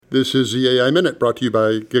This is the AI Minute, brought to you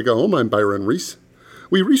by GigaOM. I'm Byron Reese.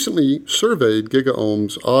 We recently surveyed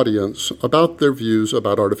GigaOM's audience about their views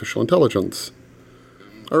about artificial intelligence.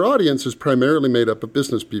 Our audience is primarily made up of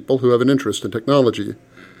business people who have an interest in technology,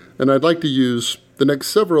 and I'd like to use the next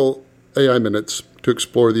several AI Minutes to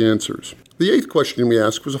explore the answers. The eighth question we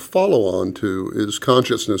asked was a follow-on to, is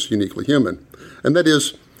consciousness uniquely human? And that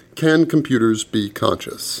is, can computers be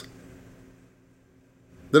conscious?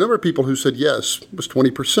 The number of people who said yes was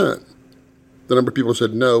 20%. The number of people who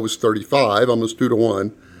said no was 35, almost 2 to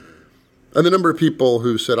 1. And the number of people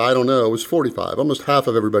who said, I don't know, was 45. Almost half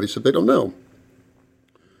of everybody said they don't know.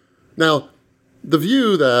 Now, the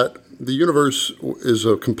view that the universe is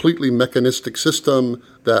a completely mechanistic system,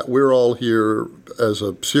 that we're all here as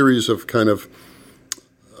a series of kind of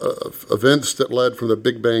events that led from the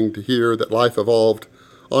Big Bang to here, that life evolved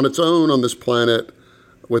on its own on this planet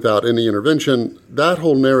without any intervention, that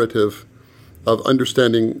whole narrative of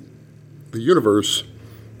understanding the universe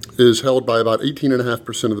is held by about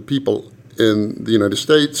 18.5% of the people in the United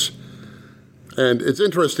States. And it's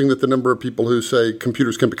interesting that the number of people who say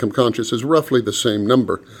computers can become conscious is roughly the same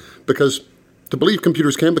number, because to believe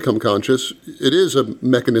computers can become conscious, it is a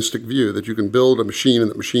mechanistic view that you can build a machine and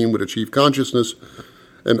that machine would achieve consciousness,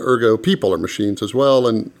 and ergo people are machines as well,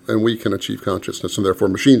 and we can achieve consciousness, and therefore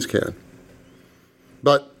machines can.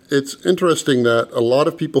 But it's interesting that a lot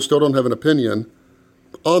of people still don't have an opinion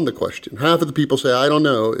on the question. Half of the people say, I don't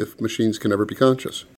know if machines can ever be conscious.